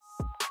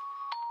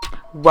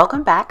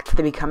Welcome back to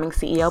the Becoming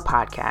CEO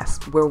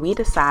podcast, where we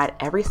decide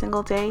every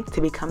single day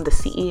to become the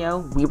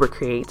CEO we were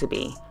created to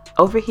be.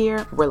 Over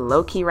here, we're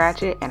low-key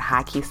ratchet and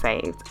high-key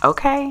saved,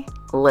 okay?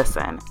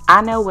 Listen,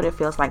 I know what it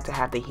feels like to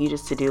have the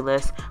hugest to-do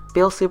list,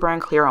 feel super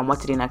unclear on what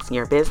to do next in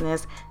your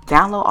business,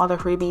 download all the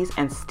freebies,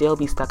 and still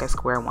be stuck at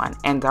square one.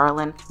 And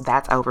darling,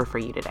 that's over for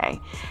you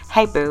today.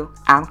 Hey boo,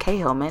 I'm Kay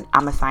Hillman.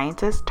 I'm a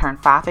scientist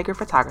turned five-figure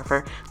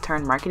photographer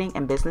turned marketing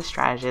and business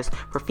strategist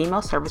for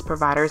female service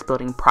providers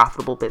building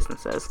profitable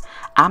businesses.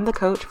 I'm the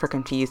coach for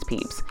confused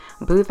peeps.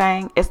 Boo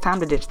thang, it's time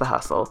to ditch the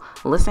hustle.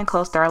 Listen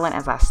close, darling,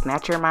 as I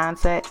snatch your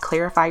mindset,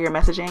 clarify your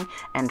messaging,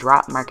 and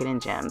drop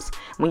marketing gems.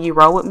 When you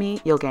roll with me,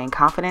 you'll gain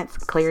confidence,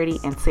 clarity,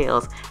 and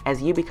sales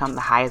as you become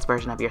the highest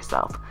version of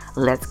yourself.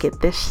 Let's get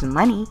this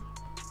money.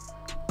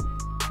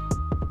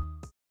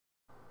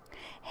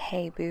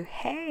 Hey boo,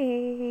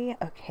 hey.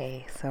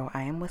 Okay, so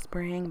I am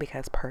whispering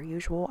because per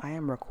usual, I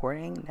am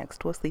recording next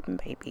to a sleeping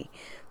baby.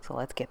 So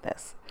let's get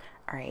this.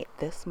 All right,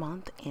 this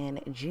month in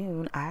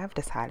June, I have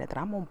decided that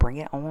I'm going to bring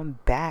it on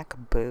back,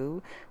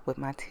 boo, with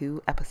my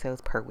 2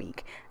 episodes per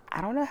week.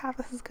 I don't know how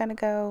this is going to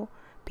go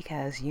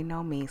because you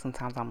know me,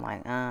 sometimes I'm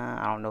like,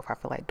 I don't know if I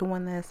feel like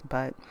doing this,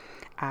 but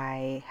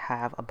I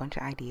have a bunch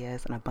of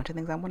ideas and a bunch of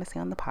things I want to say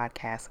on the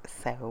podcast.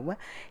 So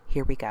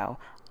here we go.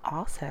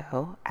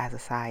 Also, as a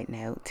side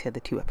note to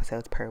the 2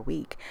 episodes per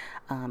week,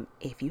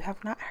 if you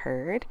have not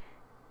heard,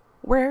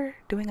 we're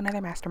doing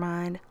another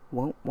mastermind.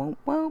 Whoop.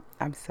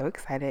 I'm so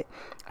excited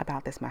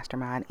about this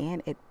mastermind,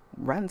 and it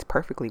runs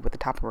perfectly with the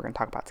topic we're going to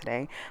talk about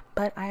today.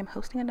 But I am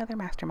hosting another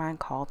mastermind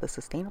called the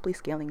Sustainably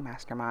Scaling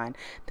Mastermind.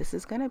 This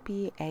is going to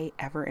be a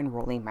ever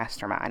enrolling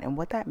mastermind, and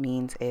what that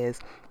means is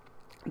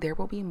there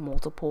will be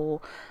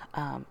multiple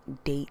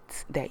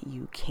dates that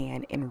you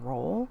can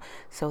enroll.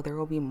 So there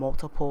will be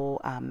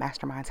multiple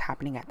masterminds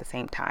happening at the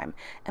same time.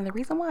 And the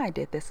reason why I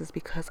did this is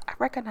because I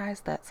recognize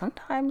that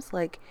sometimes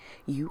like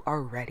you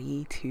are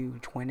ready to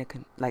join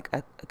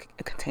a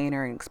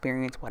container and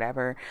experience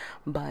whatever,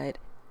 but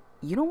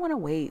you don't want to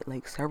wait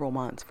like several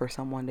months for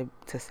someone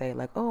to say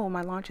like, oh,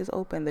 my launch is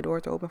open, the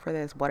doors are open for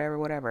this, whatever,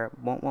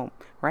 won't,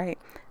 right?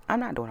 I'm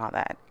not doing all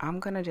that.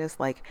 I'm going to just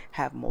like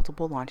have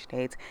multiple launch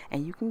dates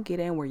and you can get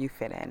in where you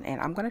fit in.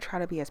 And I'm going to try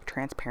to be as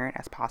transparent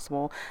as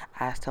possible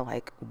as to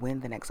like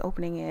when the next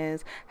opening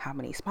is, how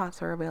many spots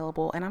are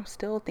available. And I'm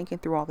still thinking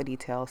through all the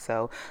details.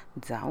 So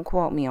don't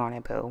quote me on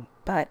it, boo.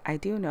 But I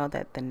do know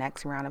that the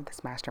next round of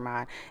this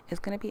mastermind is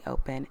going to be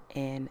open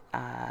in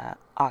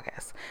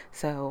August.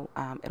 So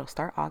it'll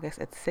start August.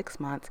 It's 6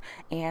 months.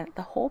 And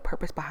the whole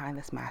purpose behind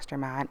this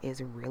mastermind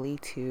is really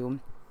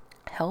to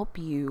help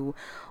you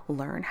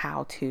learn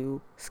how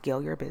to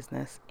scale your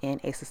business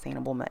in a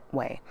sustainable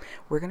way.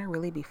 We're going to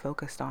really be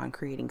focused on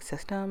creating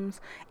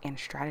systems and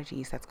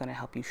strategies that's going to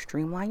help you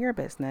streamline your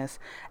business,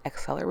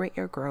 accelerate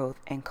your growth,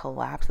 and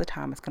collapse the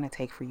time it's going to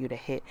take for you to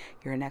hit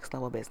your next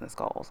level business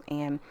goals.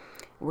 And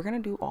we're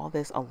going to do all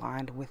this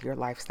aligned with your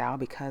lifestyle,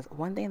 because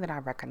one thing that I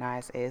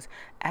recognize is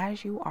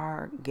as you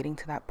are getting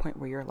to that point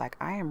where you're like,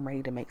 I am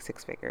ready to make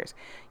 6 figures,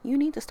 you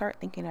need to start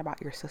thinking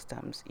about your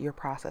systems, your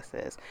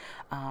processes,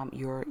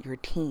 your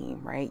team,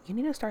 right? You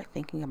need to start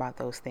thinking about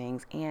those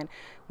things. And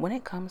when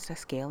it comes to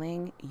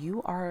scaling,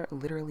 you are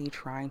literally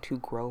trying to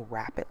grow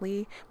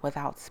rapidly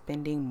without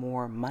spending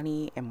more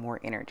money and more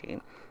energy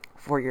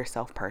for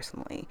yourself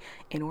personally.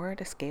 In order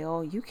to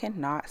scale, you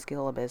cannot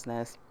scale a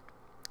business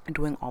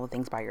doing all the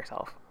things by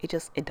yourself.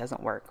 It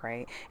doesn't work,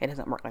 right? It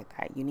doesn't work like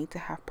that. You need to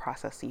have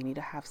processes, you need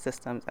to have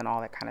systems and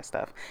all that kind of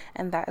stuff.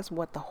 And that is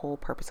what the whole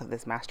purpose of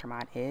this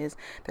mastermind is.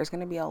 There's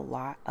going to be a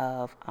lot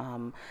of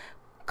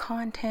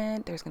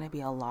content, there's going to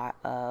be a lot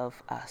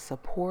of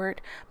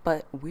support,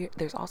 but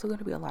there's also going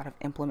to be a lot of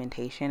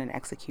implementation and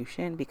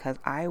execution, because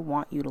I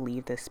want you to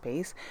leave this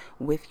space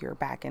with your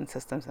back-end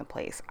systems in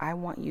place. I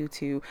want you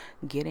to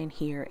get in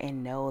here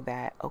and know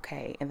that,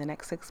 okay, in the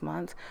next 6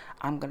 months,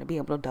 I'm going to be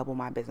able to double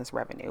my business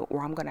revenue,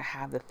 or I'm going to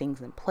have the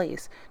things in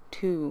place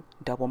to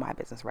double my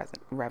business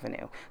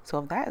revenue. So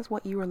if that is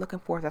what you are looking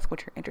for, if that's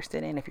what you're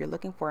interested in, if you're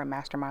looking for a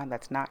mastermind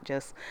that's not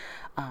just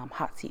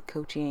hot seat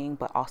coaching,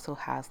 but also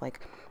has like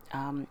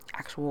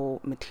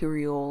actual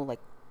material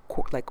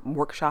like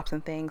workshops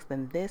and things,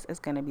 then this is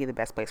going to be the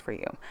best place for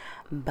you.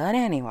 But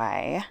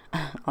anyway,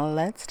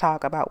 let's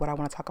talk about what I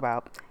want to talk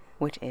about,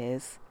 which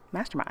is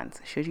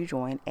masterminds. Should you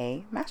join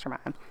a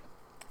mastermind?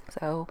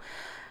 So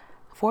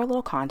for a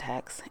little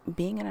context,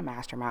 being in a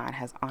mastermind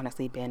has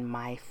honestly been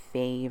my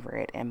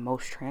favorite and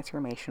most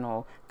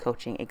transformational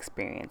coaching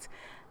experience.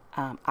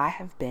 I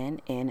have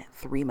been in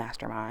 3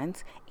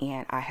 masterminds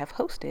and I have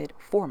hosted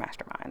 4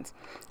 masterminds.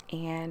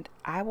 And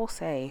I will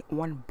say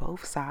on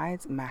both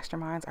sides,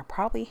 masterminds are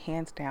probably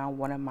hands down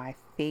one of my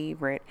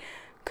favorite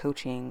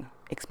coaching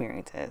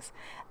experiences.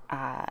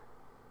 I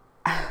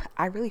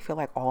really feel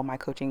like all my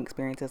coaching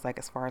experiences, like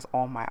as far as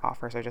all my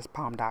offers, are just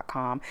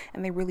bomb.com,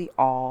 and they really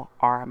all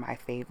are my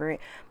favorite.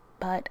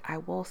 But I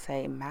will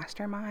say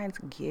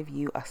masterminds give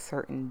you a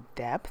certain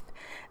depth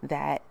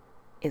that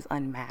is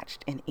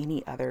unmatched in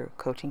any other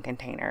coaching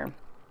container.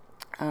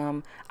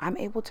 I'm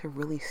able to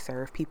really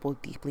serve people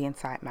deeply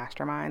inside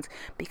masterminds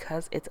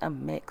because it's a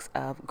mix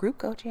of group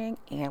coaching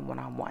and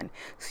one-on-one.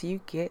 So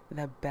you get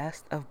the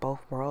best of both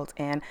worlds.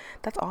 And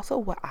that's also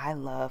what I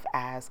love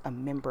as a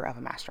member of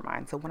a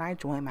mastermind. So when I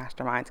join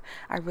masterminds,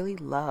 I really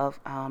love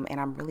and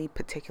I'm really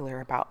particular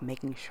about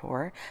making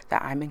sure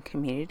that I'm in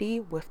community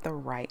with the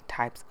right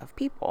types of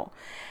people.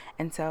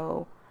 And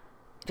so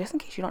just in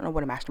case you don't know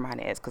what a mastermind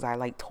is, because I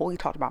like totally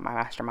talked about my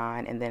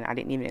mastermind and then I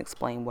didn't even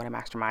explain what a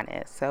mastermind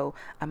is. So,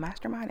 a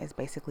mastermind is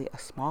basically a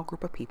small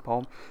group of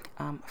people.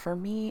 For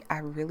me, I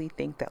really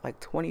think that like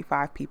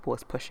 25 people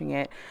is pushing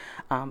it.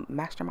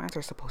 Masterminds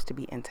are supposed to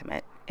be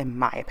intimate, in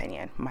my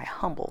opinion, my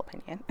humble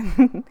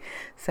opinion.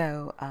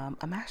 So,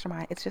 a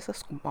mastermind, it's just a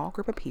small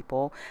group of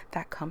people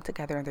that come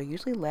together and they're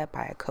usually led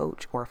by a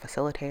coach or a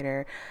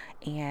facilitator,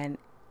 and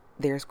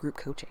there's group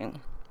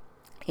coaching.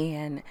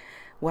 And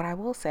what I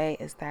will say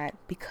is that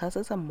because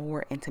it's a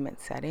more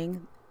intimate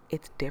setting,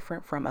 it's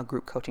different from a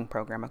group coaching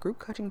program. A group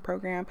coaching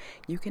program,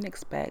 you can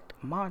expect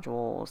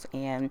modules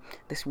and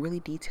this really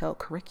detailed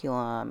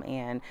curriculum,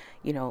 and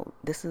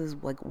this is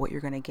like what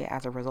you're going to get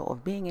as a result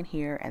of being in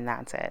here, and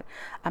that's it.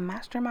 A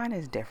mastermind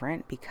is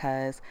different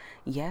because,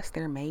 yes,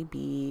 there may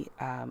be,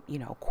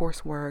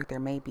 coursework, there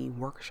may be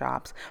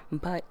workshops,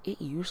 but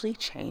it usually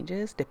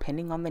changes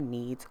depending on the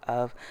needs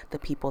of the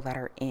people that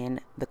are in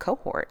the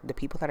cohort, the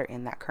people that are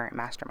in that current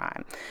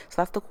mastermind. So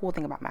that's the cool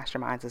thing about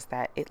masterminds, is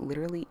that it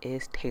literally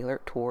is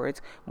tailored towards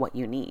what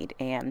you need.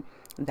 And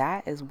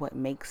that is what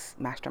makes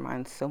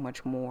masterminds so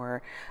much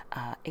more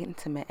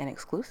intimate and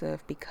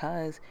exclusive,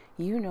 because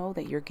you know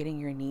that you're getting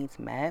your needs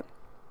met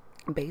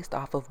based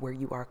off of where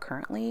you are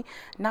currently,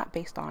 not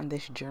based on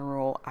this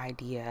general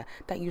idea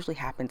that usually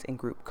happens in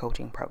group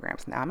coaching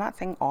programs. Now, I'm not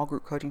saying all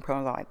group coaching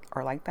programs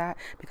are like that,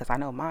 because I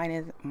know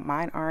mine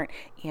aren't,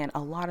 and a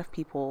lot of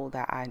people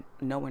that I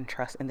know and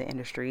trust in the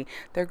industry,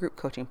 their group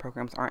coaching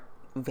programs aren't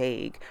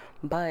vague.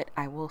 But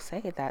I will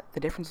say that the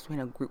difference between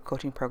a group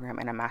coaching program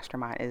and a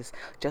mastermind is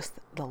just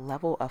the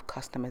level of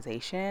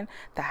customization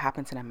that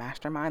happens in a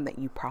mastermind that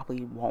you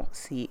probably won't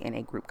see in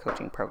a group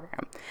coaching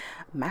program.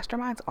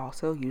 Masterminds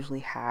also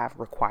usually have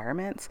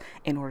requirements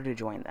in order to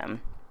join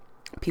them.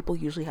 People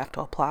usually have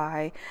to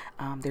apply.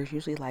 There's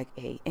usually like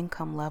a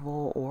income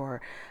level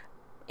or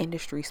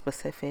industry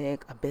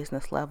specific, a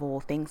business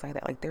level, things like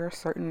that. Like there are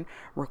certain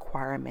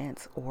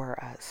requirements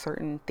or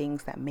certain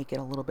things that make it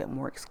a little bit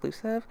more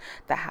exclusive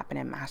that happen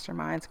in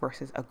masterminds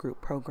versus a group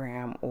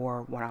program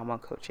or one-on-one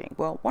coaching.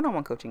 Well,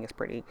 one-on-one coaching is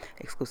pretty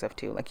exclusive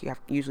too. Like you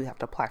usually have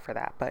to apply for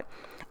that, but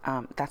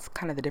that's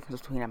kind of the difference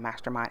between a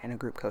mastermind and a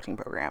group coaching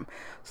program.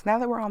 So now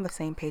that we're on the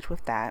same page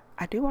with that,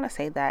 I do want to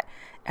say that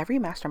every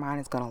mastermind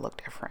is going to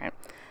look different.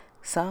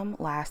 Some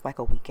last like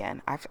a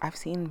weekend. I've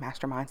seen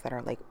masterminds that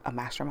are like a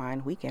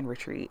mastermind weekend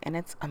retreat, and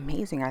it's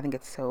amazing. I think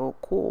it's so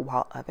cool,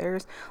 while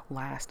others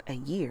last a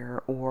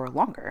year or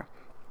longer.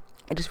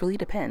 It just really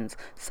depends.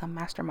 Some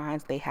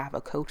masterminds, they have a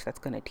coach that's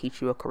going to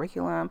teach you a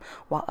curriculum,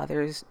 while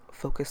others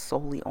focus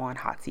solely on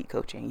hot seat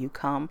coaching. You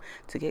come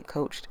to get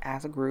coached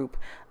as a group,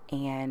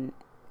 and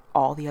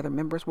all the other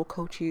members will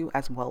coach you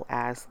as well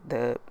as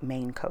the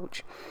main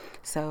coach.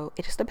 So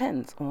it just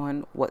depends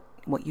on what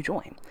you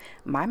join.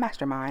 My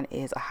mastermind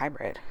is a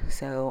hybrid.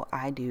 So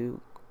I do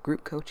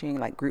group coaching,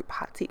 like group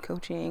hot seat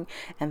coaching,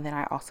 and then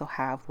I also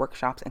have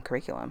workshops and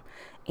curriculum.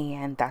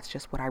 And that's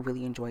just what I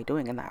really enjoy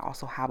doing. And I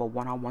also have a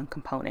one-on-one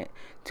component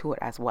to it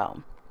as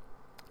well.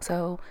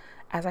 So,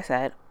 as I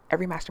said,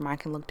 every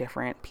mastermind can look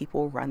different.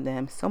 People run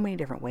them so many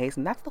different ways,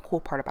 and that's the cool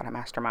part about a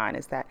mastermind,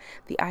 is that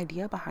the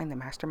idea behind the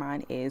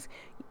mastermind is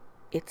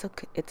it's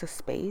a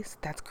space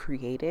that's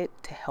created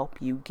to help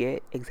you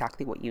get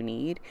exactly what you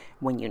need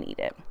when you need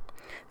it.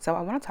 So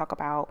I want to talk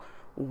about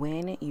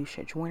when you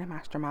should join a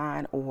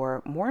mastermind,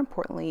 or more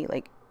importantly,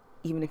 like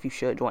even if you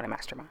should join a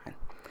mastermind.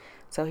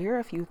 So here are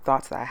a few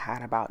thoughts that I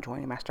had about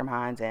joining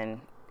masterminds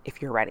and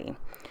if you're ready.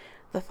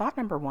 The thought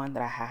number one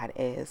that I had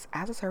is,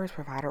 as a service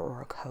provider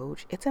or a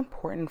coach, it's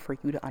important for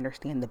you to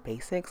understand the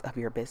basics of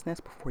your business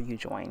before you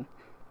join.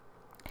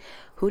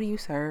 Who do you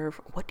serve?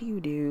 What do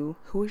you do?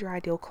 Who is your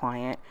ideal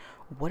client?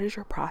 What is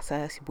your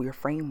process, your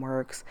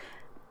frameworks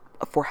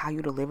for how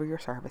you deliver your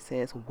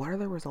services? What are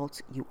the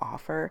results you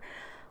offer?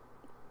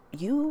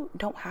 You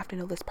don't have to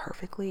know this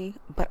perfectly,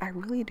 but I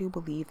really do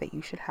believe that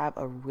you should have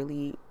a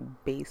really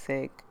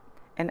basic,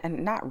 and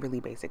not really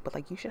basic, but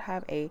like you should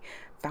have a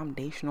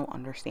foundational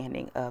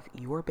understanding of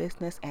your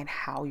business and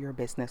how your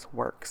business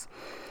works.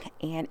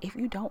 And if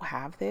you don't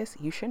have this,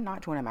 you should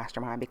not join a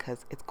mastermind,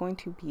 because it's going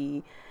to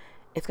be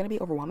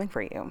overwhelming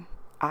for you.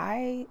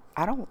 I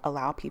don't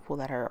allow people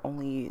that are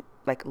only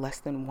like less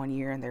than 1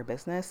 year in their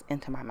business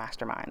into my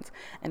masterminds.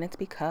 And it's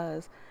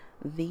because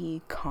the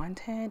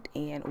content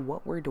and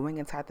what we're doing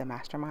inside the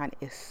mastermind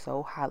is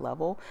so high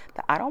level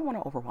that I don't want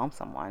to overwhelm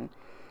someone.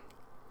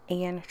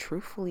 And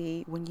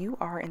truthfully, when you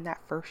are in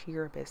that first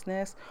year of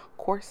business,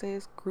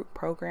 courses, group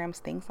programs,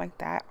 things like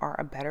that are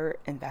a better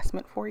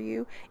investment for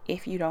you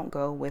if you don't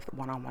go with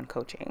one-on-one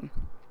coaching.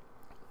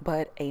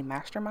 But a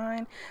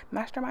masterminds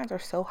are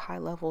so high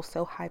level,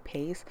 so high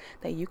pace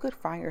that you could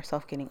find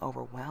yourself getting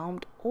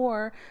overwhelmed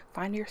or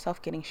find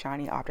yourself getting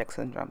shiny object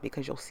syndrome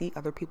because you'll see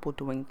other people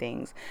doing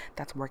things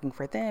that's working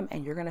for them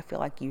and you're going to feel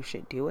like you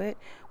should do it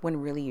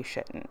when really you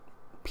shouldn't.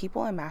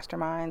 People in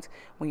masterminds,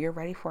 when you're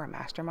ready for a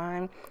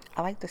mastermind,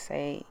 I like to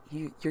say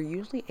you're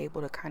usually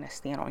able to kind of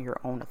stand on your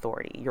own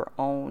authority, your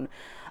own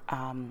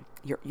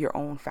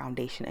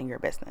foundation in your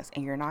business,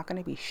 and you're not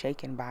going to be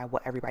shaken by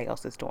what everybody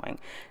else is doing.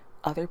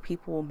 Other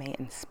people may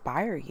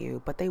inspire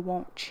you, but they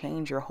won't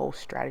change your whole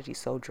strategy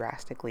so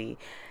drastically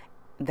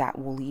that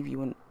will leave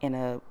you in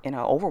a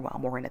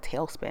overwhelm or in a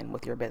tailspin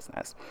with your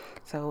business.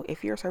 So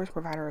if you're a service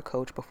provider or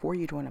coach, before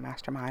you join a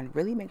mastermind,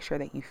 really make sure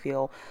that you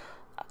feel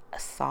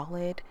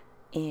solid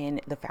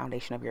in the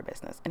foundation of your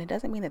business. And it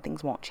doesn't mean that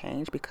things won't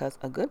change, because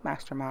a good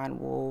mastermind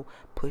will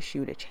push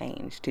you to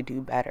change, to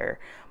do better,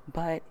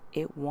 but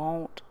it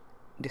won't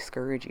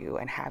discourage you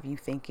and have you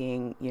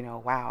thinking,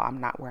 wow,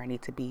 I'm not where I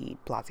need to be,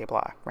 blah, blah,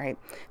 blah, right?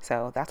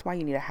 So that's why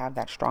you need to have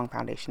that strong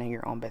foundation in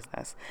your own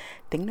business.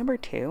 Thing number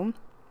 2,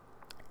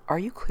 are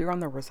you clear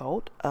on the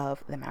result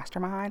of the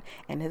mastermind,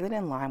 and is it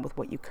in line with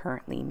what you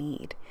currently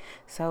need?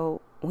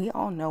 So we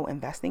all know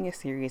investing is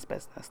serious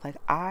business. Like,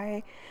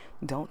 I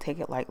don't take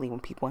it lightly when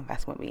people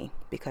invest with me,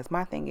 because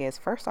my thing is,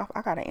 first off,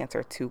 I got to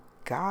answer to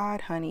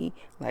God, honey.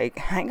 Like,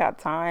 I ain't got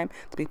time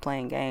to be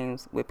playing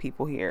games with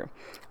people here.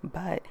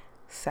 But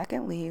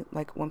secondly,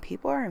 like, when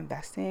people are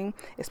investing,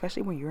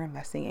 especially when you're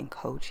investing in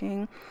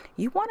coaching,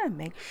 you want to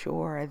make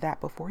sure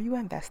that before you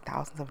invest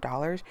thousands of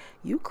dollars,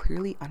 you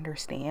clearly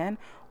understand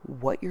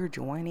what you're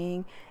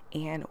joining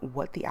and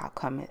what the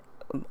outcome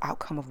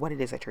of what it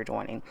is that you're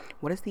joining.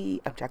 What is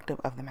the objective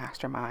of the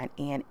mastermind,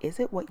 and is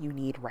it what you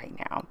need right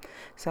now?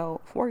 So,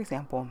 for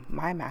example,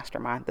 my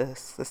mastermind, the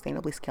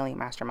Sustainably Scaling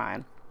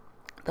Mastermind,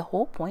 the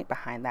whole point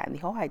behind that and the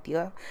whole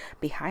idea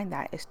behind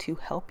that is to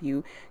help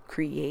you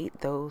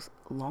create those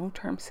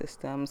long-term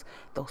systems,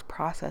 those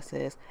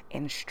processes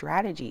and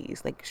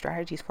strategies, like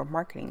strategies for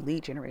marketing,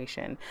 lead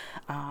generation,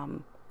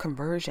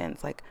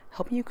 conversions, like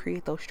helping you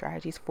create those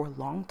strategies for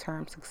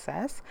long-term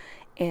success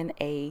in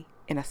a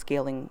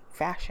scaling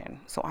fashion.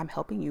 So I'm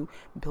helping you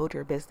build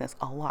your business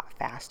a lot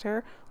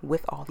faster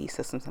with all these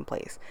systems in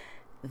place.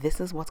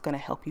 This is what's going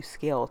to help you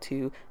scale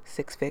to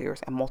 6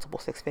 figures and multiple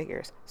 6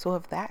 figures. So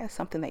if that is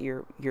something that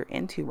you're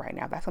into right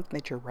now, that's something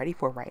that you're ready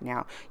for right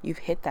now, you've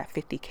hit that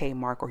 50K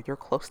mark, or you're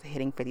close to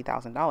hitting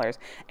 $50,000,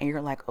 and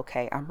you're like,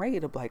 okay, I'm ready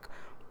to like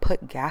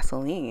put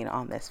gasoline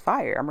on this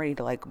fire, I'm ready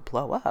to like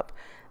blow up,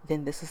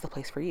 then this is the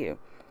place for you.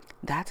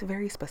 That's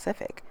very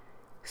specific.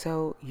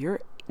 So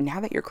now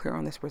that you're clear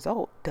on this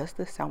result, does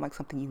this sound like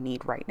something you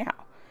need right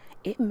now?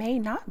 It may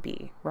not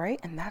be, right?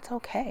 And that's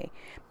okay.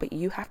 But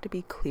you have to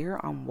be clear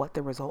on what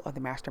the result of the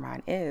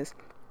mastermind is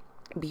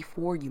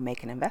before you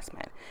make an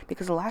investment.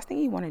 Because the last thing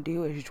you want to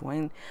do is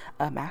join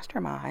a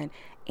mastermind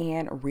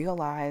and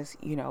realize,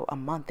 a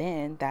month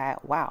in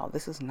that, wow,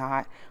 this is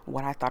not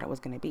what I thought it was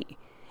going to be.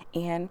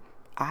 And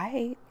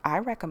I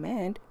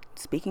recommend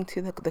speaking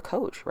to the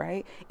coach,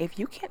 right? If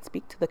you can't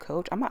speak to the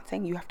coach, I'm not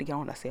saying you have to get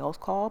on a sales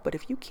call, but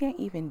if you can't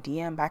even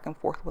DM back and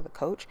forth with a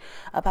coach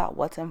about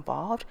what's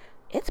involved,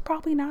 it's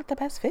probably not the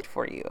best fit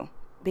for you.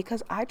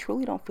 Because I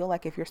truly don't feel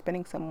like if you're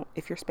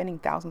spending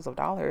thousands of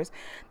dollars,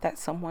 that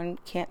someone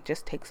can't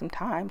just take some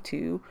time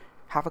to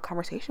have a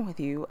conversation with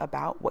you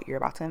about what you're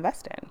about to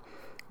invest in.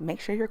 Make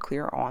sure you're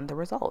clear on the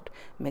result.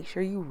 Make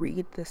sure you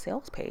read the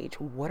sales page.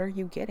 What are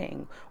you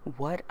getting?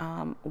 What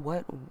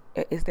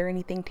is there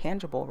anything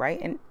tangible, right?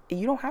 And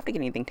you don't have to get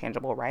anything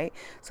tangible, right?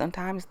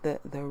 Sometimes the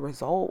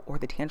result or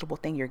the tangible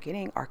thing you're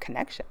getting are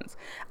connections.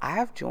 I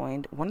have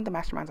joined one of the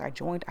masterminds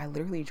I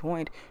literally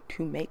joined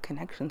to make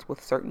connections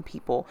with certain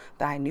people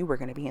that I knew were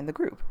going to be in the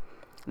group.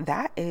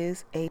 That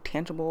is a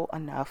tangible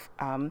enough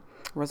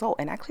result.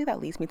 And actually that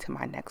leads me to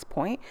my next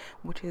point,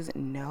 which is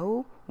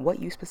know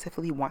what you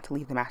specifically want to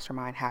leave the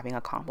mastermind having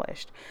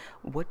accomplished.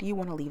 What do you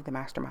want to leave the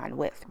mastermind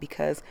with?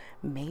 Because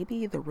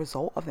maybe the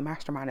result of the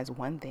mastermind is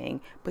one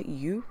thing, but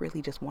you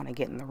really just want to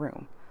get in the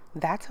room.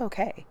 That's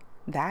okay.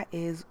 That's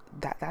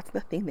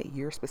the thing that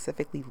you're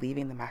specifically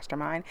leaving the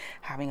mastermind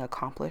having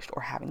accomplished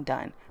or having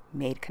done,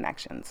 made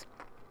connections.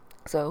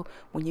 So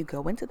when you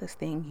go into this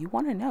thing, you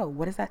want to know,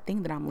 what is that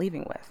thing that I'm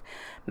leaving with?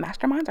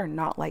 Masterminds are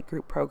not like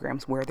group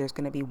programs where there's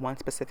going to be one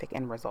specific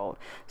end result.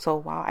 So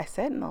while I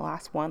said in the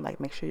last one, like,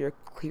 make sure you're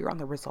clear on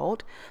the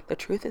result, the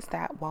truth is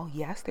that while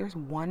yes, there's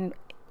one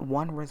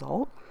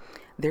result,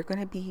 there are going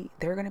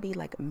to be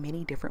like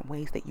many different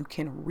ways that you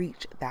can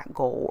reach that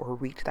goal or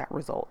reach that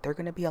result. There are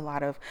going to be a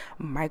lot of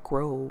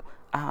micro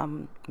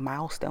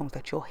milestones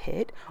that you'll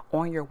hit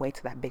on your way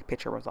to that big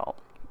picture result,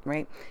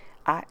 right?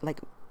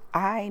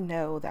 I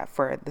know that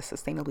for the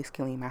Sustainably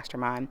Scaling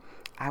Mastermind,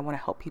 I want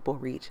to help people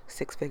reach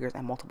 6 figures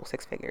and multiple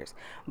 6 figures.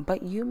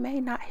 But you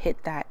may not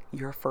hit that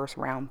your first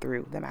round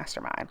through the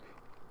mastermind.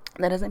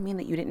 That doesn't mean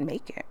that you didn't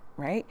make it,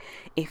 right?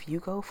 If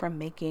you go from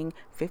making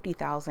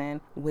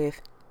 $50,000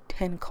 with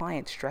 10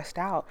 clients stressed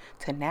out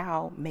to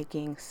now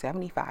making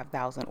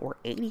 75,000 or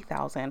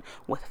 80,000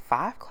 with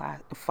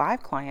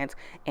five clients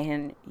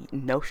and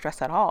no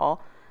stress at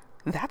all,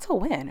 that's a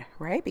win,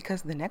 right?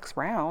 Because the next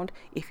round,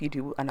 if you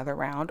do another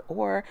round,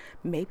 or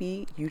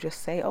maybe you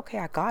just say, okay,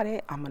 I got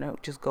it, I'm gonna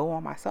just go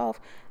on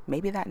myself.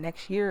 Maybe that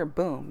next year,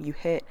 boom, you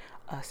hit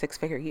a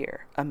 6-figure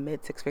year, a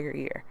mid 6-figure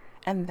year,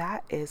 and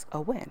that is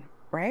a win,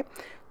 right?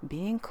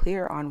 Being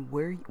clear on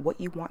what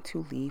you want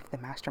to leave the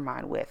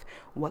mastermind with,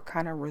 what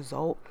kind of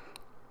result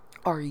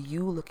are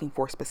you looking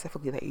for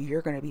specifically that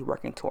you're going to be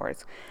working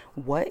towards?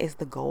 What is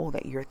the goal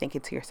that you're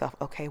thinking to yourself,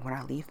 okay, when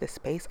I leave this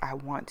space, I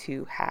want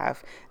to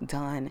have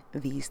done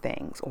these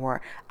things,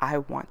 or I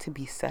want to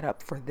be set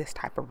up for this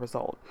type of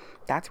result?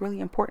 That's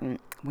really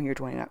important when you're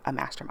joining a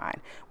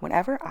mastermind.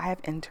 Whenever I have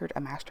entered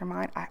a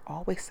mastermind, I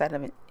always set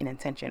an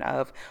intention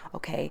of,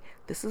 okay,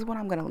 this is what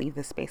I'm going to leave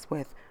this space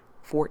with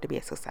for it to be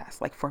a success.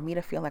 Like, for me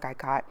to feel like I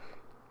got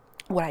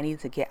what I need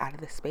to get out of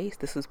this space,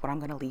 this is what I'm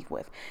going to leave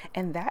with.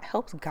 And that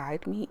helps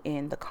guide me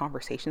in the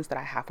conversations that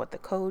I have with the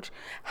coach,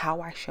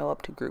 how I show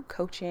up to group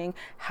coaching,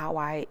 how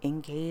I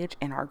engage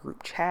in our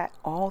group chat,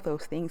 all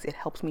those things. It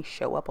helps me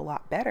show up a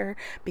lot better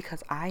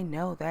because I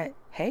know that,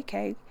 hey,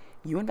 Kay,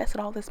 you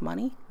invested all this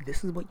money.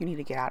 This is what you need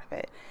to get out of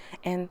it.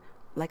 And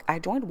like, I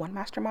joined one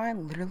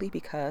mastermind literally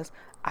because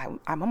I'm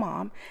a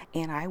mom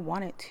and I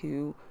wanted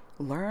to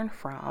learn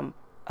from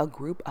a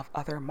group of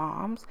other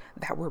moms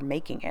that were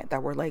making it,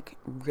 that were like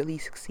really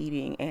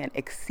succeeding and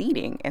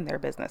exceeding in their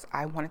business.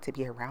 I wanted to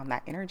be around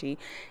that energy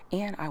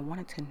and I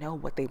wanted to know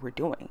what they were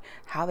doing,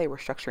 how they were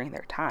structuring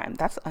their time.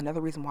 That's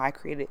another reason why I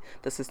created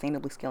the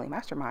Sustainably Scaling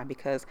Mastermind,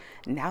 because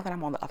now that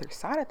I'm on the other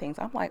side of things,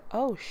 I'm like,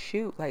 oh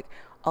shoot, like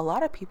a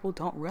lot of people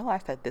don't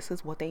realize that this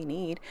is what they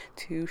need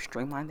to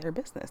streamline their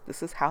business.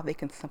 This is how they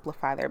can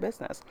simplify their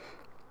business.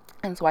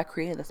 And so I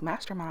created this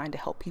mastermind to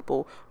help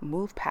people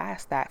move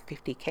past that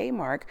 50K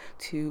mark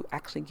to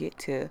actually get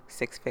to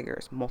 6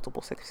 figures,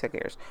 multiple 6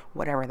 figures,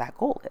 whatever that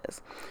goal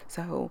is.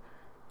 So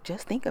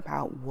just think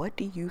about, what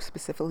do you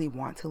specifically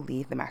want to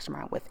leave the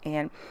mastermind with?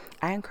 And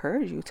I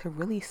encourage you to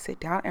really sit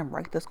down and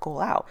write this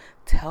goal out.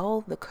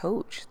 Tell the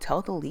coach,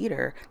 tell the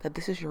leader that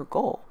this is your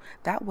goal.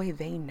 That way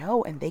they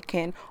know and they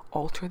can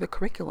alter the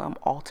curriculum,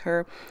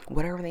 alter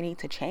whatever they need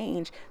to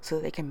change so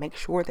that they can make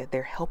sure that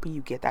they're helping you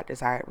get that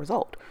desired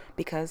result.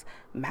 Because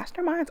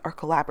masterminds are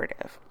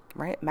collaborative.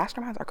 Right?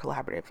 Masterminds are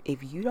collaborative.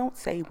 If you don't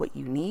say what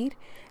you need,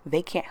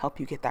 they can't help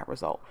you get that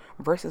result.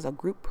 Versus a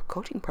group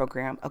coaching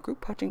program,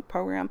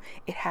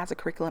 it has a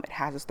curriculum, it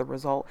has the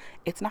result.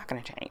 It's not going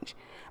to change.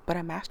 But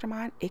a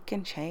mastermind, it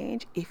can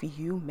change if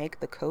you make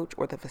the coach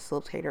or the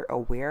facilitator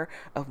aware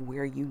of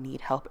where you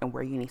need help and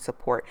where you need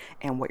support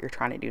and what you're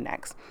trying to do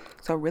next.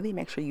 So really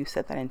make sure you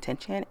set that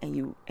intention and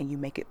you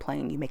make it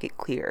plain, you make it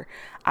clear.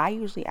 I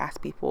usually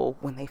ask people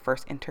when they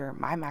first enter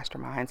my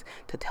masterminds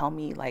to tell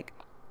me like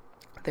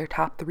their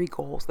top 3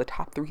 goals, the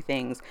top 3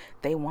 things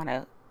they want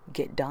to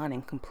get done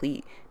and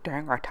complete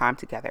during our time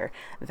together.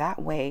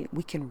 That way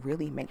we can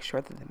really make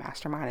sure that the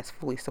mastermind is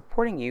fully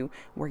supporting you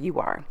where you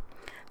are.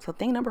 So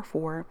thing number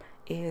 4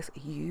 is,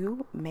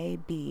 you may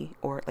be,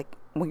 or like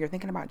when you're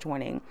thinking about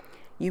joining,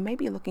 you may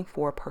be looking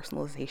for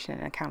personalization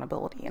and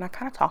accountability. And I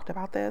kind of talked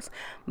about this,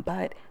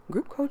 but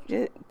group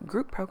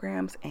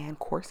programs and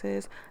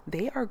courses,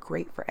 they are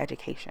great for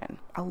education.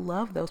 I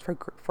love those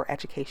for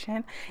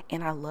education,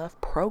 and I love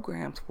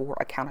programs for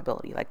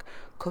accountability. Like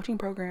coaching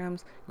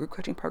programs, group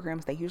coaching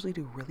programs, they usually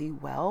do really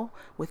well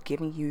with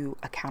giving you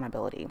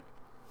accountability.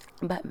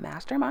 But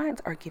masterminds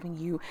are giving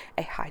you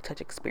a high touch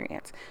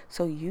experience.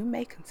 So you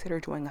may consider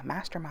joining a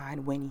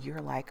mastermind when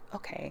you're like,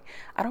 okay,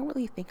 I don't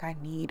really think I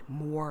need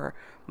more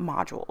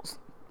modules.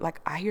 Like,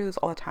 I hear this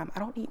all the time. I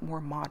don't need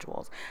more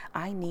modules.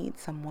 I need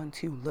someone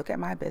to look at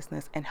my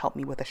business and help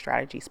me with a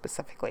strategy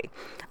specifically.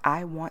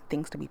 I want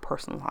things to be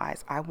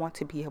personalized. I want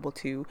to be able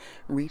to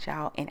reach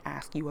out and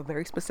ask you a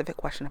very specific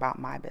question about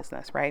my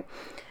business, right?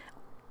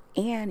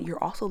 And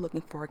you're also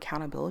looking for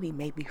accountability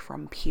maybe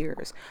from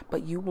peers,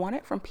 but you want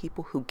it from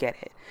people who get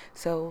it.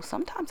 So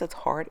sometimes it's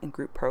hard in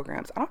group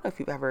programs. I don't know if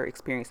you've ever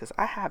experienced this.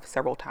 I have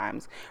several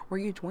times where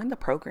you join the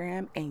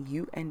program and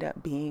you end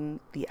up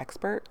being the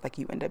expert, like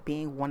you end up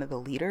being one of the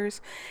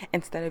leaders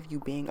instead of you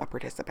being a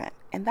participant.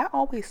 And that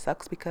always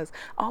sucks, because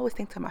I always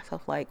think to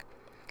myself like,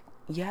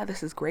 yeah,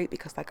 this is great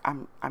because like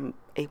I'm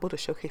able to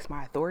showcase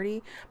my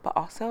authority, but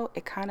also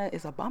it kind of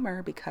is a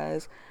bummer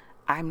because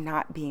I'm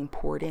not being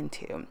poured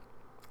into.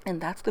 And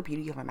that's the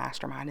beauty of a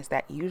mastermind, is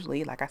that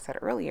usually, like I said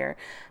earlier,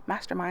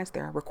 masterminds,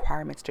 there are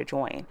requirements to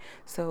join.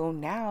 So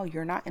now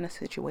you're not in a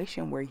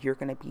situation where you're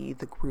going to be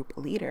the group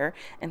leader.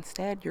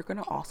 Instead, you're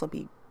going to also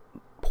be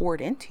poured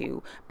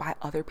into by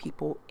other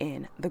people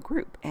in the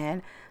group.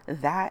 And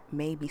that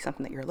may be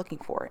something that you're looking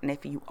for. And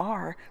if you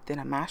are, then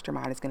a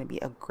mastermind is going to be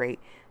a great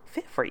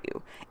fit for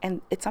you. And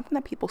it's something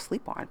that people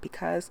sleep on,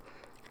 because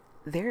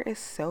there is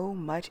so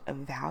much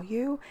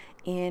value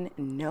in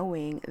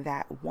knowing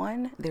that,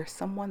 one, there's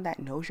someone that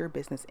knows your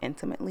business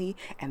intimately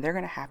and they're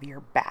going to have your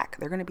back.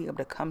 They're going to be able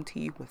to come to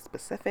you with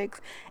specifics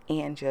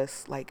and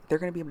just like they're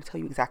going to be able to tell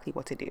you exactly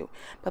what to do.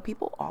 But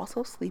people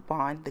also sleep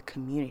on the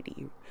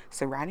community,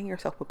 surrounding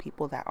yourself with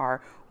people that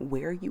are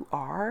where you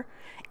are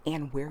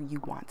and where you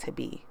want to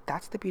be.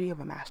 That's the beauty of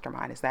a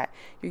mastermind, is that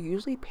you're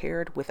usually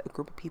paired with a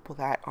group of people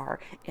that are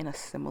in a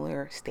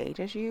similar stage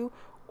as you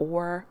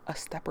or a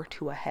step or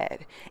two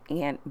ahead.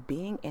 And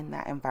being in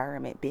that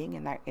environment, being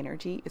in that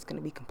energy is going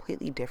to be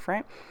completely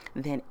different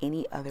than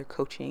any other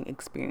coaching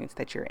experience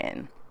that you're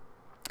in.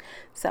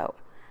 So,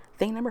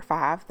 thing number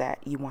 5 that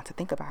you want to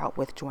think about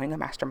with joining a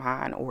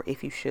mastermind, or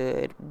if you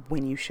should,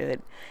 when you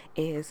should,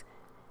 is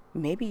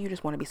maybe you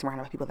just want to be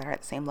surrounded by people that are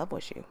at the same level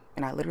as you.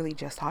 And I literally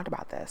just talked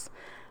about this.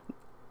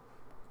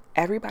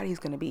 Everybody's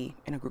going to be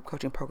in a group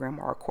coaching program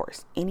or a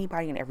course.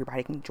 Anybody and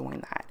everybody can join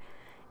that.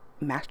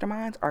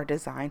 Masterminds are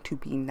designed to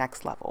be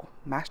next level.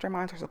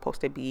 Masterminds are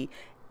supposed to be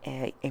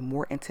a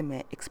more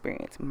intimate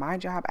experience. My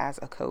job as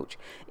a coach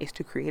is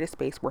to create a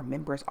space where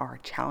members are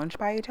challenged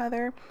by each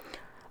other,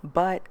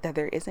 but that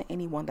there isn't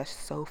anyone that's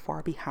so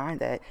far behind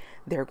that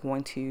they're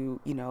going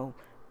to,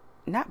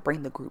 not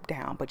bring the group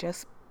down, but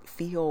just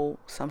feel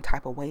some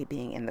type of way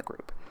being in the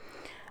group.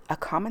 A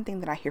common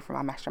thing that I hear from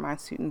my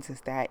mastermind students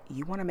is that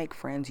you want to make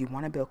friends, you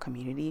want to build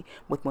community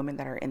with women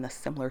that are in the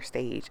similar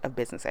stage of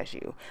business as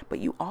you, but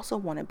you also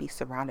want to be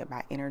surrounded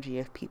by energy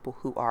of people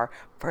who are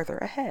further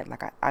ahead.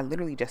 Like I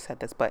literally just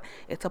said this, but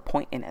it's a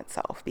point in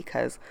itself,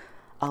 because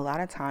a lot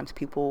of times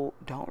people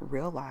don't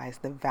realize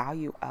the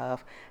value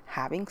of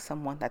having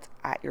someone that's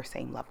at your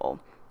same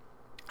level.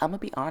 I'm gonna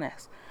be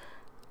honest.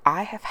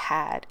 I have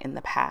had in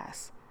the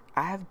past,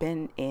 I have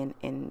been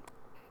in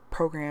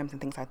programs and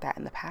things like that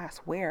in the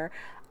past where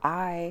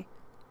I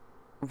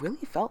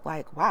really felt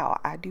like, wow,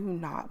 I do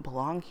not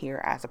belong here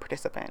as a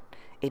participant.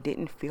 It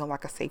didn't feel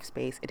like a safe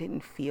space. It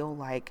didn't feel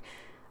like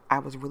I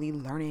was really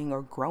learning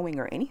or growing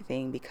or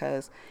anything,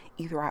 because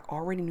either I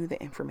already knew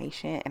the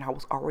information and I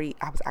was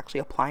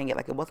actually applying it.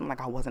 Like, it wasn't like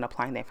I wasn't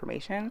applying the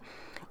information,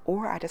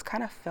 or I just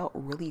kind of felt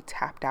really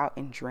tapped out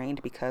and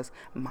drained because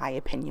my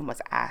opinion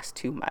was asked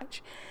too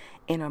much.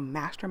 In a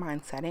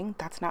mastermind setting,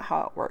 that's not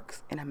how it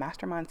works. In a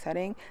mastermind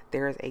setting,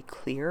 there is a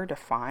clear,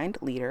 defined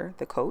leader,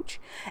 the coach,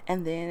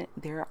 and then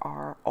there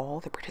are all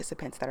the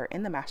participants that are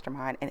in the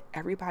mastermind, and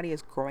everybody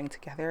is growing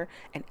together,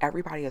 and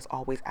everybody is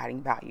always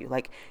adding value.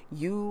 Like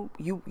you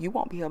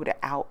won't be able to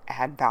out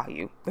add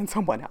value than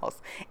someone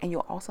else, and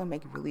you'll also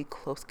make really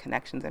close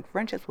connections and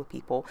friendships with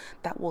people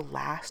that will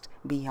last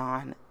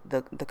beyond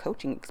the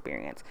coaching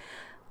experience.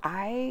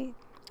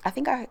 I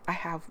think I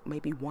have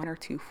maybe 1 or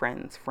 2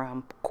 friends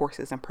from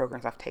courses and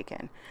programs I've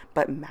taken,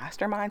 but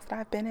masterminds that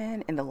I've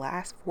been in the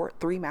last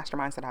 3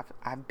 masterminds that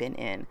I've been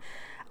in,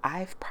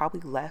 I've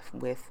probably left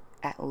with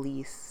at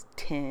least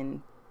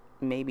 10,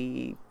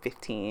 maybe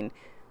 15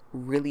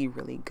 really,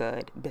 really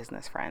good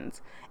business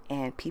friends,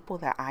 and people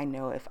that I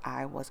know if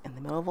I was in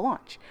the middle of a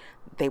launch,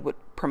 they would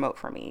promote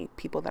for me.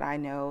 People that I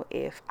know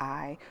if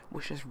I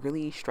was just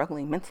really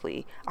struggling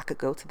mentally, I could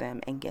go to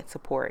them and get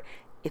support.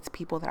 It's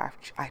people that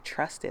I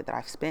trusted, that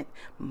I've spent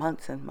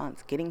months and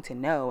months getting to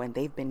know, and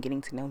they've been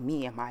getting to know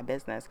me and my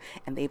business,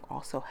 and they've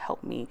also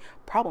helped me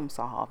problem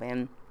solve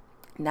and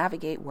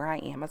navigate where I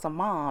am as a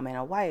mom and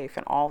a wife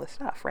and all this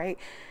stuff, right?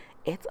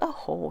 It's a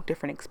whole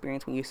different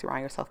experience when you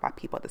surround yourself by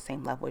people at the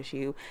same level as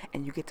you,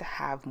 and you get to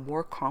have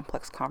more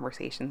complex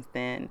conversations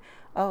than,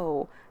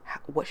 oh,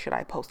 what should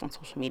I post on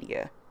social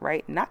media,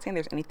 right? Not saying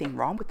there's anything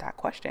wrong with that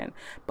question,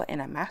 but in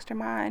a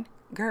mastermind,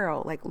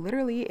 girl, like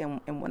literally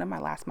in one of my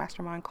last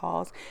mastermind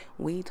calls,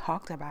 we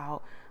talked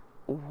about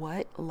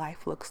what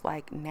life looks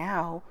like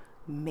now,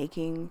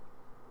 making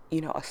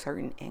a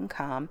certain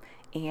income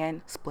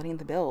and splitting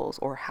the bills,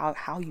 or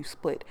how you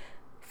split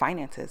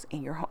finances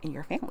in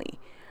your family.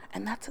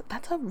 And that's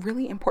a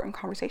really important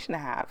conversation to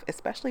have,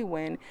 especially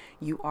when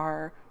you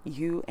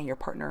and your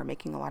partner are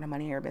making a lot of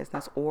money in your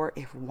business, or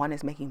if one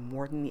is making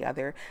more than the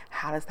other,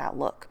 how does that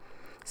look?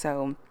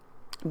 So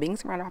being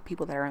surrounded by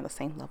people that are on the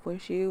same level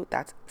as you,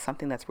 that's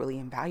something that's really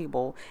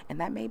invaluable, and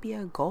that may be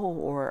a goal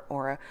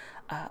or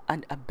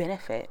a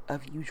benefit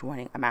of you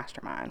joining a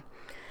mastermind.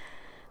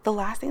 The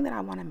last thing that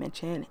I want to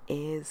mention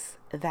is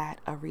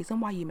that a reason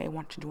why you may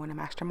want to join a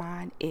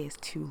mastermind is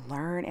to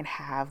learn and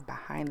have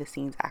behind the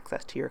scenes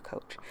access to your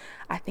coach.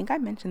 I think I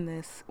mentioned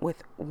this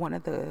with one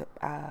of the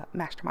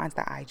masterminds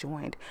that I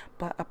joined,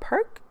 but a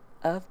perk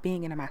of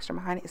being in a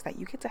mastermind is that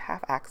you get to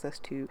have access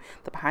to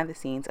the behind the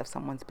scenes of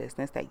someone's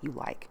business that you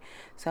like.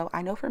 So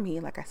I know for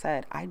me, like I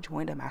said, I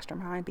joined a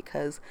mastermind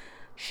because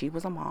she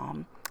was a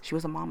mom. She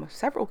was a mom of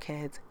several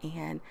kids,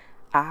 and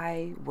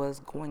I was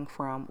going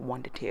from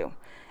 1 to 2.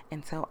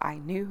 And so I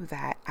knew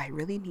that I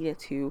really needed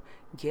to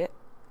get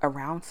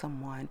around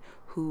someone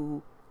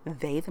who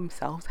they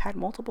themselves had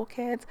multiple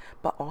kids,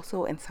 but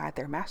also inside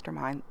their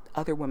mastermind,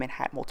 other women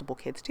had multiple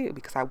kids too,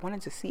 because I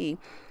wanted to see,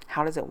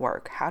 how does it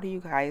work? How do you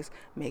guys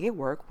make it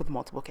work with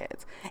multiple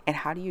kids? And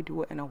how do you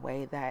do it in a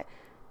way that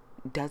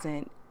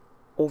doesn't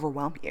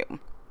overwhelm you?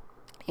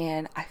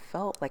 And I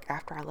felt like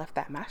after I left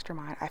that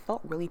mastermind, I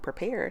felt really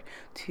prepared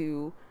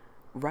to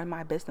run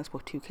my business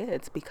with 2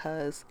 kids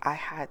because I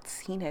had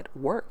seen it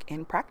work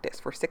in practice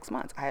for 6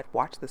 months. I had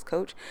watched this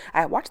coach.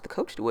 I had watched the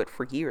coach do it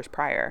for years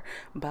prior,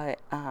 but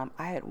I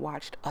had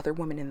watched other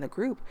women in the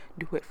group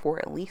do it for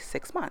at least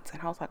 6 months.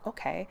 And I was like,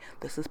 okay,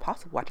 this is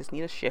possible. I just need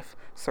to shift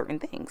certain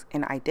things.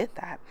 And I did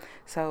that.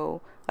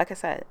 So, like I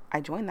said,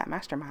 I joined that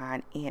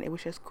mastermind and it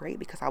was just great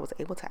because I was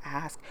able to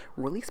ask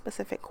really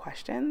specific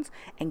questions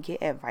and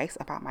get advice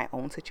about my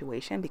own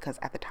situation because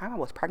at the time I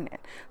was pregnant.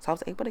 So I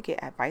was able to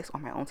get advice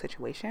on my own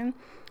situation,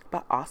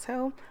 but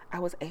also I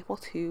was able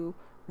to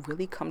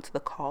really come to the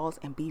calls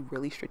and be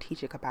really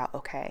strategic about,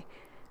 okay,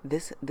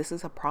 this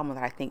is a problem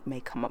that I think may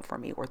come up for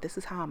me, or this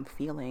is how I'm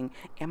feeling.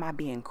 Am I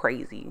being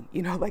crazy?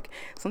 Like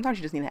sometimes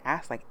you just need to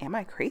ask, like, am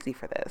I crazy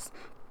for this?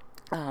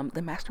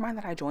 The mastermind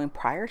that I joined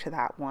prior to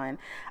that one,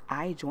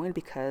 I joined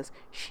because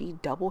she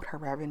doubled her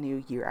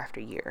revenue year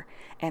after year.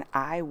 And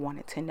I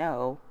wanted to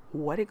know,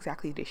 what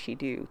exactly did she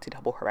do to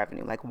double her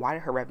revenue? Like, why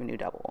did her revenue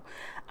double?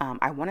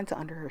 I wanted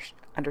to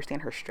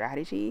understand her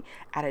strategy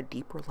at a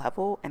deeper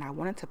level, and I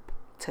wanted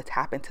to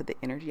tap into the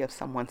energy of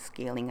someone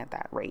scaling at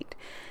that rate.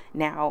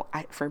 Now,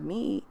 for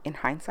me, in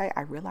hindsight,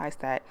 I realized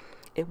that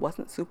it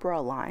wasn't super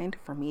aligned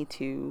for me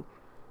to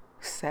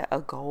set a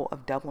goal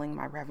of doubling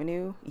my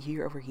revenue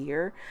year over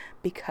year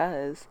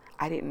because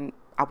I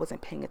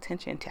wasn't paying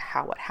attention to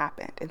how it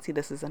happened. And see,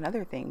 this is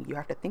another thing you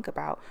have to think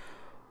about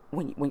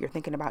when you're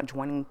thinking about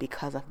joining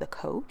because of the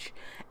coach.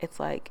 It's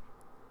like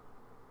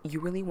you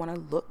really want to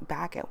look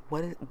back at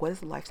what is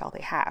the lifestyle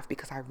they have,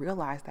 because I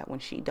realized that when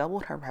she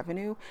doubled her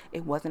revenue,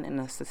 it wasn't in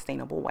a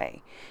sustainable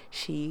way.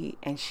 She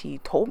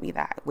told me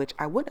that, which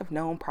I wouldn't have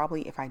known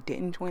probably if I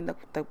didn't join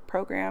the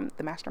program,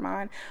 the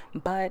mastermind.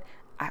 But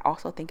I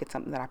also think it's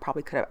something that I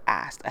probably could have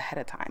asked ahead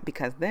of time,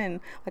 because then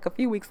like a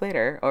few weeks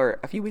later or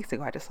a few weeks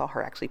ago, I just saw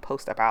her actually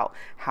post about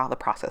how the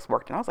process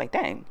worked. And I was like,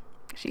 dang,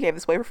 she gave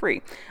this away for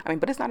free. I mean,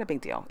 but it's not a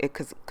big deal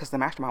because the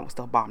mastermind was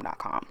still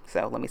bomb.com.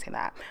 So let me say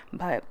that.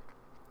 But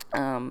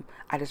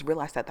I just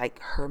realized that like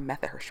her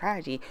method, her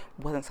strategy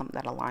wasn't something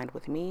that aligned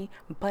with me,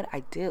 but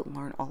I did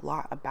learn a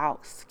lot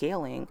about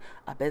scaling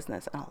a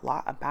business and a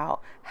lot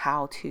about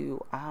how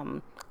to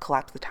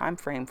collapse the time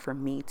frame for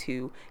me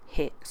to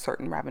hit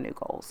certain revenue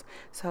goals.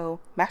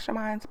 So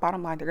masterminds,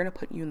 bottom line, they're going to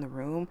put you in the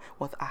room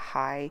with a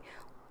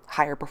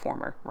higher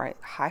performer, right?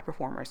 High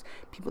performers,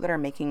 people that are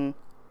making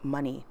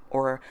money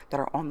or that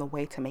are on the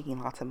way to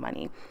making lots of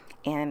money.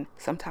 And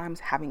sometimes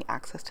having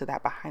access to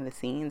that behind the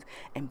scenes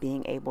and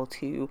being able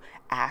to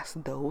ask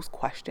those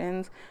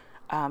questions,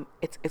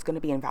 it's going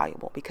to be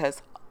invaluable,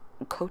 because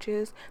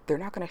coaches, they're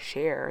not going to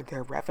share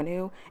their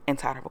revenue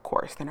inside of a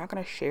course. They're not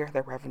going to share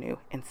their revenue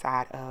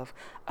inside of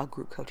a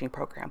group coaching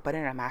program. But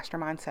in a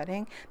mastermind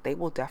setting, they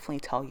will definitely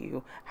tell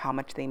you how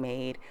much they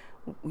made,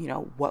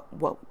 what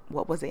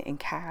was it in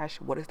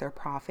cash, what is their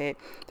profit.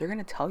 They're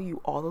going to tell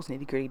you all those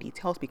nitty-gritty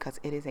details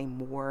because it is a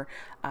more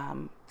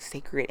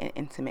sacred and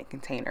intimate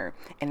container,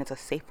 and it's a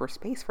safer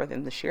space for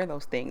them to share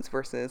those things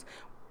versus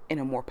in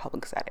a more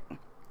public setting.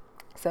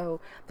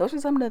 So those are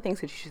some of the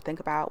things that you should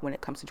think about when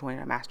it comes to joining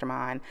a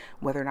mastermind,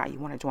 whether or not you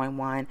want to join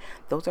one.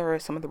 Those are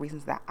some of the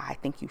reasons that I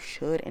think you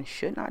should and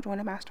should not join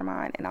a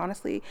mastermind. And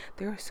honestly,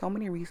 there are so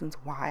many reasons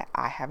why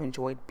I have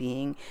enjoyed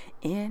being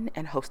in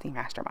and hosting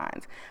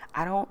masterminds.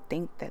 I don't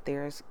think that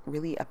there's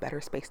really a better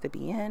space to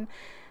be in.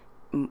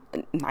 9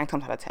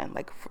 times out of 10,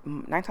 like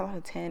 9 times out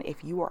of 10,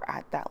 if you are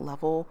at that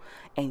level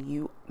and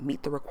you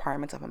meet the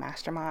requirements of a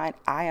mastermind,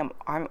 I'm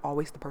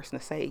always the person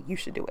to say you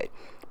should do it,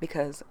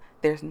 because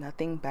there's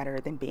nothing better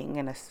than being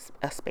in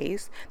a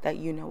space that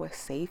you know is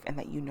safe and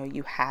that you know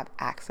you have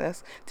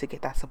access to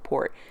get that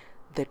support.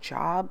 The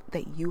job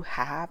that you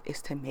have is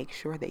to make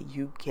sure that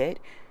you get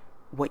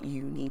what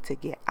you need to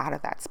get out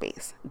of that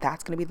space.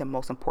 That's going to be the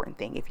most important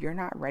thing. If you're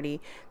not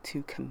ready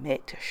to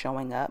commit to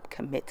showing up,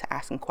 commit to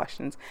asking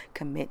questions,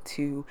 commit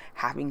to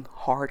having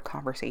hard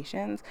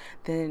conversations,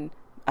 then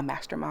a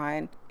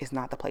mastermind is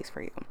not the place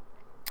for you.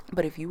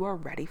 But if you are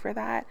ready for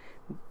that,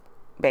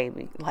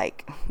 baby,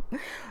 like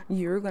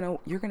you're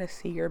gonna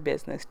see your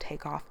business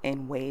take off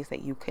in ways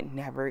that you could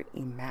never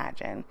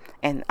imagine.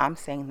 And I'm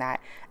saying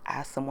that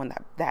as someone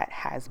that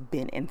has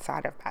been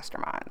inside of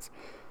masterminds.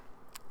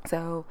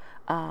 So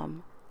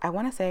I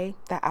want to say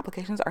that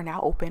applications are now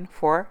open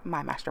for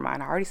my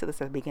mastermind. I already said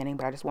this at the beginning,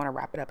 but I just want to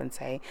wrap it up and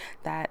say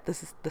that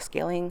this is the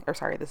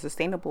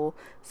sustainable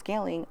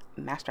scaling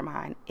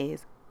mastermind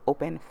is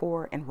open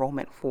for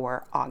enrollment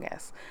for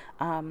August.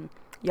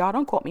 Y'all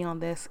don't quote me on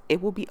this.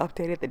 It will be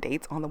updated, the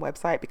dates on the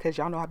website, because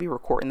y'all know I'll be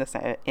recording this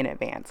in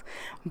advance.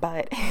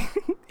 But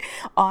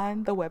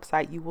on the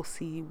website, you will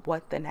see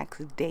what the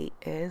next date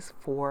is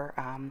for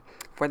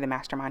the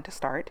mastermind to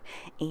start,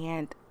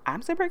 and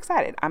I'm super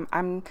excited.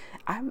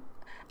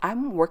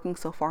 I'm working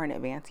so far in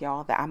advance,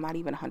 y'all, that I'm not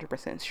even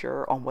 100%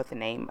 sure on what the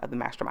name of the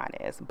mastermind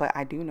is. But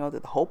I do know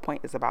that the whole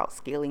point is about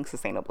scaling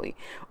sustainably,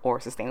 or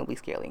sustainably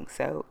scaling.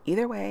 So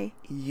either way,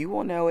 you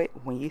will know it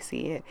when you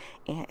see it,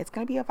 and it's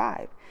going to be a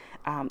vibe.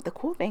 The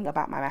cool thing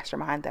about my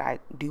mastermind that I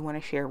do want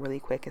to share really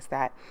quick is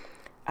that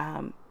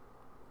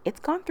it's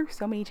gone through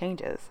so many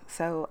changes.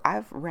 So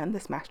I've run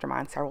this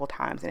mastermind several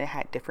times and it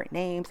had different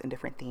names and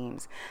different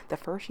themes. The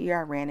first year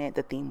I ran it,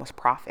 the theme was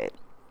profit.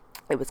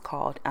 It was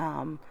called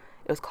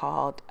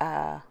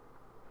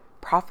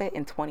Profit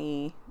in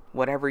 20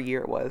 whatever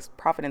year it was,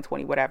 Profit in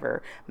 20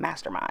 whatever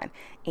mastermind.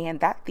 And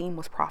that theme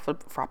was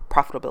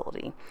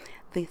profitability.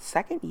 The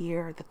second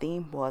year, the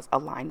theme was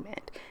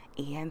alignment.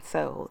 And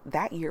so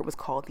that year was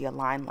called the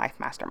Align Life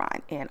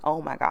Mastermind. And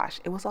oh my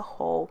gosh, it was a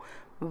whole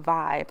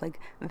vibe. Like,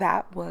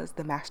 that was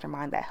the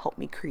mastermind that helped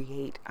me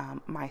create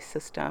my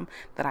system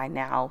that I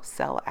now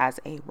sell as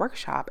a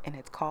workshop, and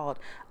it's called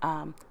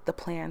the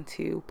Plan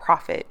to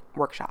Profit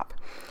Workshop.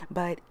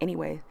 But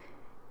anyway,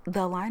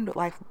 the Aligned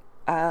Life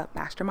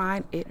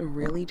mastermind, it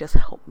really just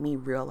helped me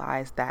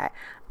realize that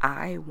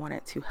I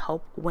wanted to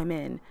help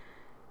women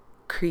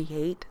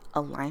create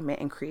alignment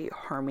and create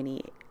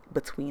harmony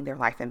between their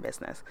life and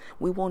business.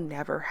 We will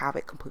never have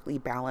it completely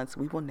balanced.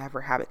 We will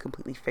never have it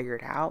completely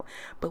figured out,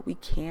 but we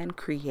can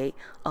create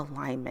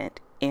alignment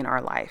in our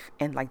life.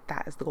 And like,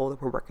 that is the goal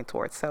that we're working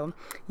towards. So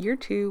year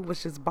 2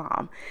 was just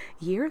bomb.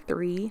 Year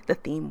 3, the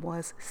theme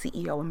was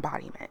CEO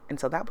embodiment. And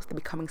so that was the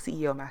Becoming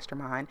CEO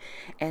Mastermind.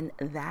 And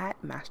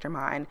that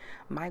mastermind,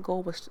 my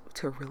goal was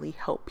to really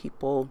help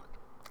people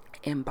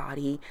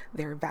embody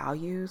their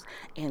values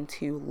and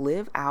to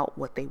live out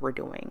what they were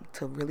doing,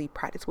 to really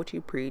practice what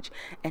you preach,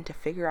 and to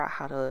figure out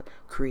how to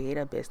create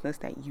a business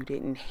that you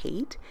didn't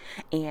hate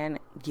and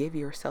give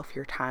yourself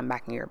your time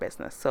back in your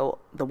business. So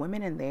the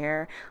women in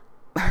there,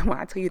 when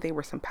I tell you they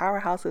were some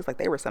powerhouses, like,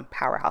 they were some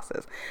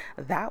powerhouses.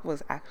 That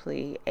was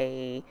actually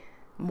a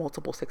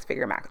multiple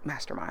 6-figure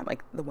mastermind.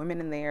 Like, the women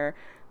in there,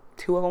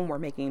 2 of them were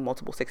making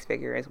multiple 6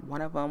 figures.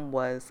 One of them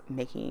was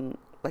making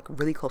like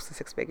really close to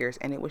 6 figures,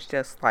 and it was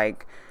just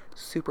like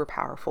super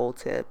powerful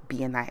to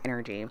be in that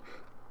energy.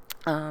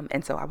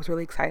 And so I was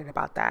really excited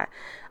about that.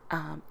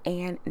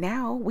 And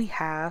now we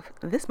have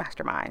this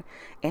mastermind,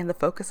 and the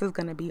focus is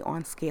going to be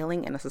on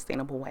scaling in a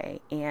sustainable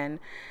way. And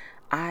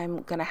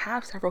I'm going to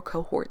have several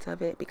cohorts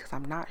of it because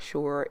I'm not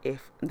sure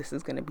if this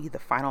is going to be the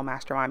final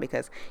mastermind,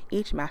 because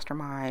each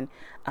mastermind,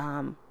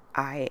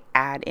 I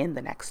add in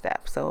the next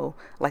step. So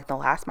like the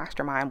last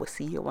mastermind with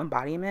CEO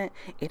embodiment,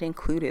 it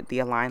included the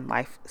Aligned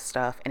Life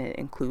stuff and it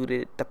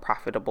included the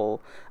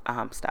profitable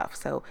stuff.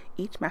 So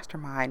each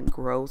mastermind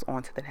grows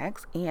onto the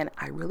next, and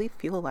I really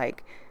feel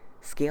like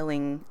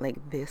scaling,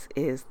 like, this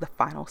is the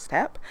final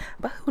step.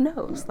 But who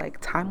knows,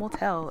 like, time will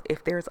tell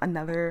if there's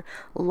another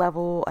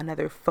level,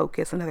 another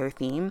focus, another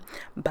theme.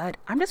 But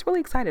I'm just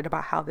really excited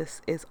about how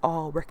this is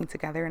all working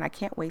together, and I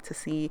can't wait to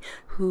see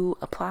who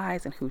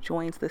applies and who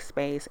joins this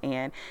space.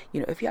 And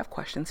if you have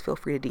questions, feel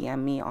free to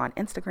DM me on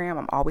Instagram.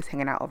 I'm always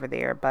hanging out over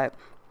there. But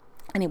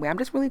anyway, I'm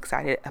just really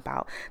excited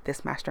about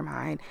this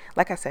mastermind.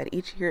 Like I said,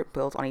 each year it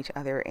builds on each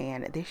other,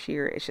 and this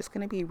year it's just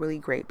going to be really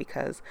great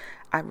because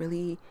I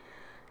really,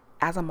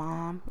 as a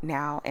mom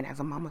now and as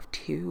a mom of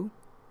 2,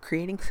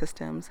 creating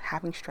systems,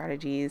 having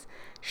strategies,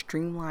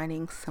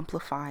 streamlining,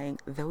 simplifying,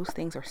 those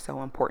things are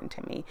so important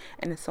to me.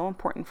 And it's so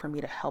important for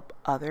me to help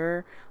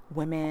other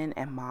women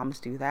and moms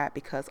do that,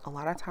 because a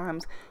lot of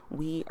times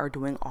we are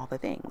doing all the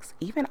things.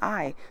 Even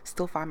I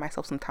still find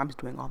myself sometimes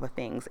doing all the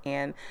things.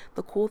 And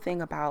the cool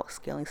thing about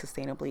scaling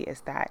sustainably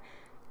is that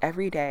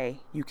every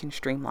day you can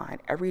streamline,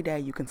 every day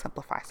you can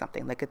simplify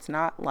something. Like, it's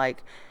not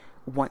like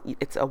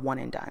it's a one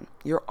and done.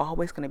 You're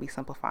always going to be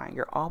simplifying.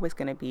 You're always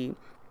going to be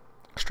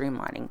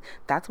streamlining.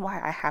 That's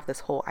why I have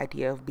this whole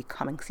idea of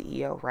becoming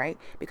CEO, right?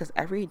 Because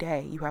every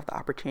day you have the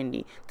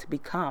opportunity to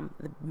become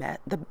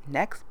the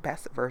next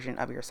best version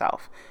of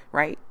yourself,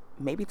 right?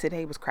 Maybe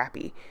today was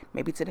crappy.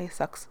 Maybe today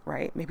sucks,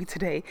 right? Maybe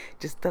today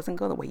just doesn't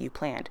go the way you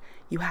planned.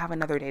 You have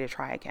another day to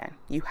try again.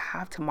 You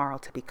have tomorrow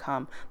to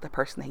become the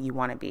person that you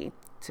want to be,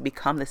 to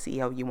become the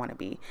CEO you want to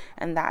be.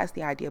 And that is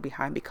the idea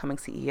behind becoming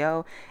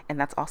CEO. And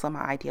that's also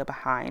my idea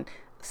behind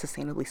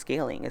sustainably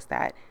scaling, is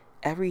that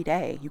every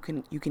day you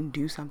can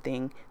do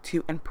something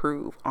to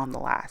improve on the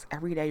last.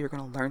 Every day you're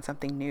going to learn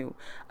something new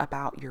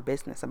about your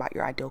business, about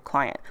your ideal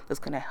client, that's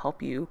going to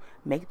help you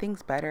make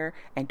things better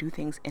and do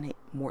things in a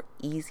more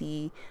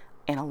easy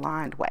and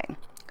aligned way.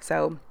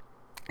 So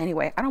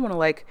anyway, I don't want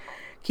to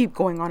keep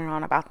going on and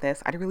on about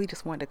this. I really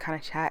just wanted to kind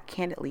of chat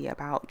candidly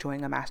about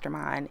joining a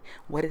mastermind,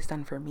 what it's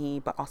done for me,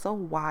 but also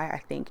why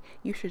I think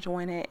you should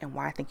join it and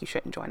why I think you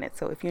shouldn't join it.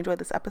 So if you enjoyed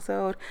this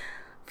episode,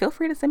 feel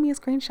free to send me a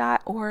screenshot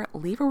or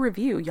leave a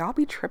review. Y'all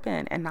be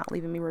tripping and not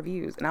leaving me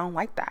reviews, and I don't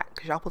like that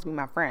because y'all supposed to be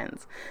my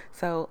friends.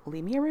 So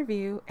leave me a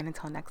review, and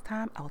until next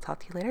time, I will talk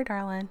to you later,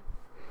 darling.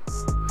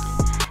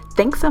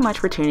 Thanks so much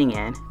for tuning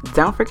in.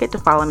 Don't forget to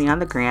follow me on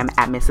the gram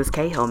at Mrs.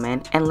 K.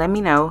 Hillman and let me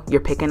know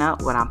you're picking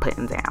up what I'm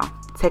putting down.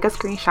 Take a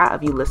screenshot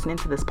of you listening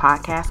to this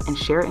podcast and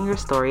share it in your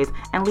stories,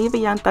 and leave a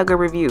Young Thug a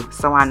review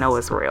so I know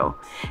it's real.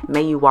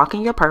 May you walk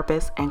in your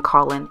purpose and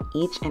call in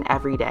each and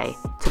every day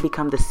to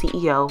become the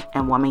CEO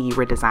and woman you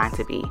were designed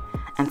to be.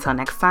 Until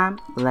next time,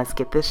 let's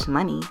get this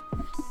money.